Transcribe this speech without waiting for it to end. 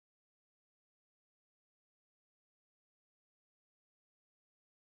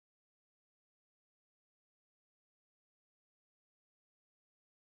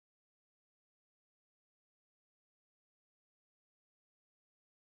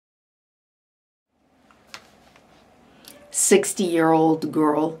60-year-old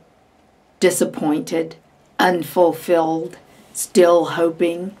girl, disappointed, unfulfilled, still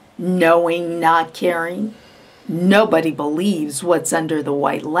hoping, knowing, not caring. Nobody believes what's under the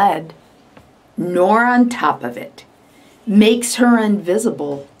white lead, nor on top of it. Makes her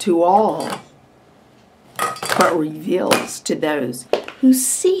invisible to all, but reveals to those who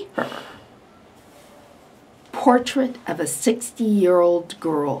see her. Portrait of a 60-year-old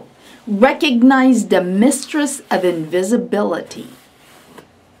girl, recognized a mistress of invisibility,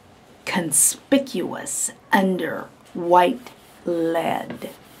 conspicuous under white lead.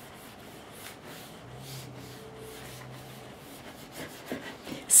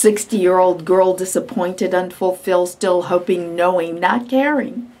 "60-year-old girl, disappointed, unfulfilled, still hoping, knowing, not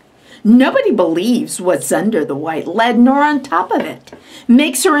caring. Nobody believes what's under the white lead, nor on top of it.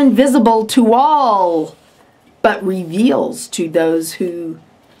 Makes her invisible to all, but reveals to those who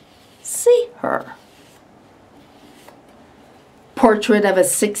see her." Portrait of a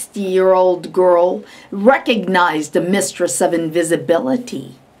 60-year-old girl, recognized a mistress of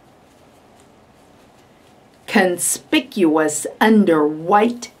invisibility, conspicuous under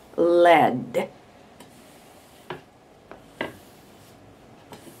white lead.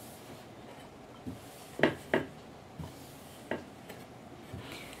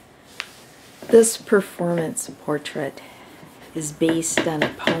 This performance portrait is based on a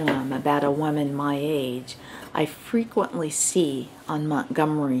poem about a woman my age I frequently see on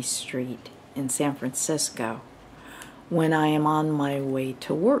Montgomery Street in San Francisco when I am on my way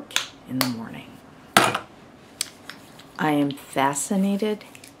to work in the morning. I am fascinated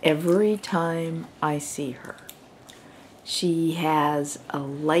every time I see her. She has a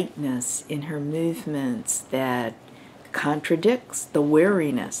lightness in her movements that contradicts the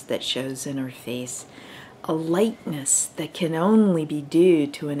weariness that shows in her face, a lightness that can only be due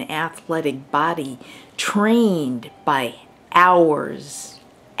to an athletic body trained by hours,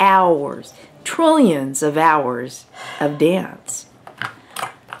 trillions of hours of dance.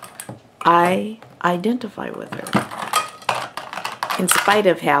 I identify with her, in spite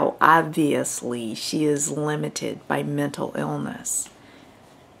of how obviously she is limited by mental illness.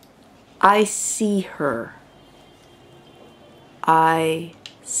 I see her. I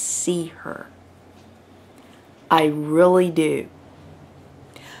see her. I really do.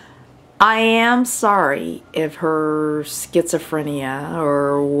 I am sorry if her schizophrenia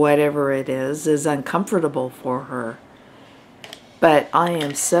or whatever it is uncomfortable for her. But I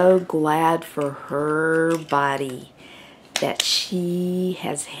am so glad for her body that she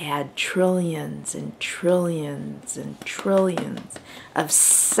has had trillions and trillions and trillions of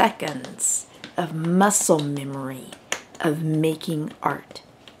seconds of muscle memory of making art.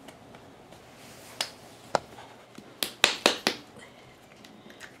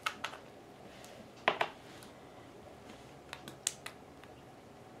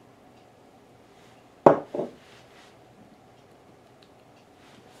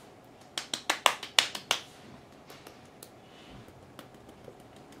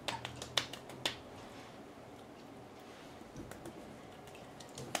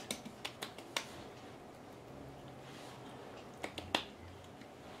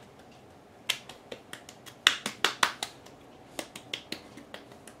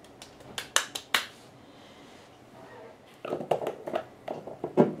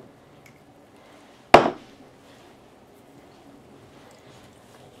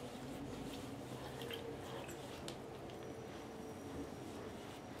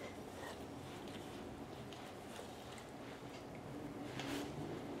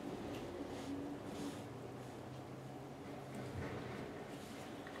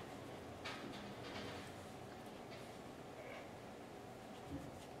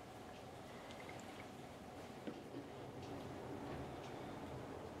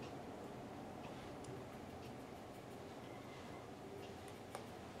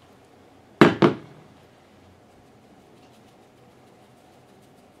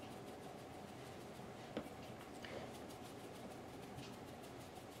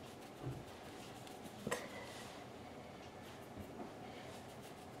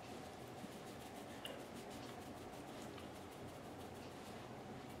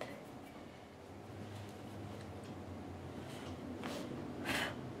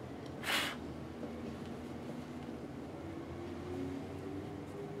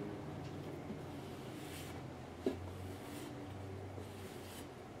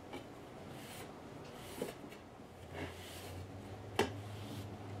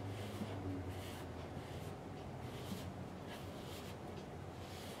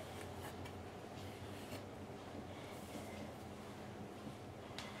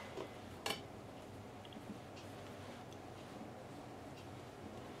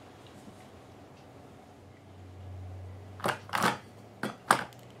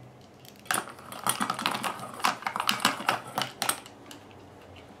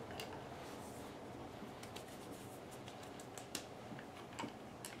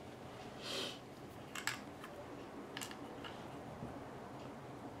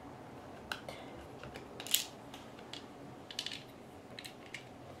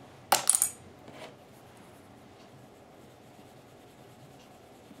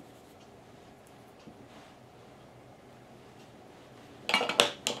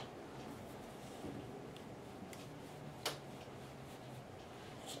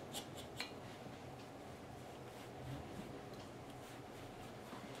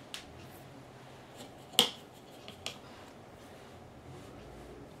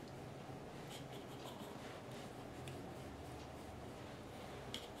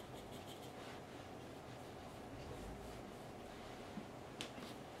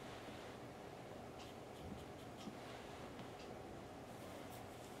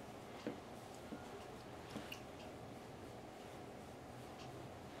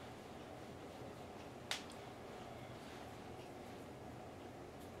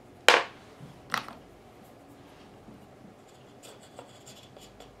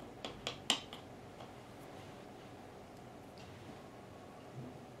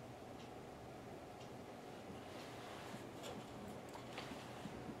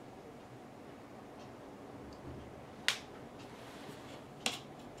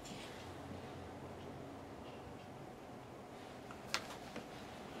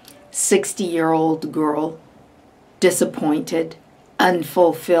 60-year-old girl, disappointed,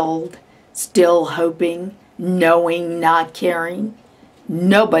 unfulfilled, still hoping, knowing, not caring.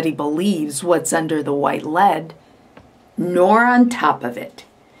 Nobody believes what's under the white lead, nor on top of it.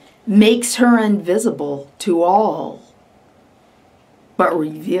 Makes her invisible to all, but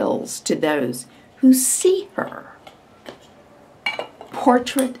reveals to those who see her.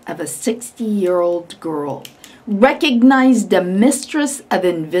 Portrait of a 60-year-old girl, recognized a mistress of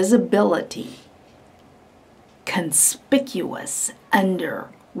invisibility, conspicuous under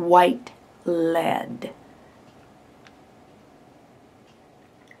white lead.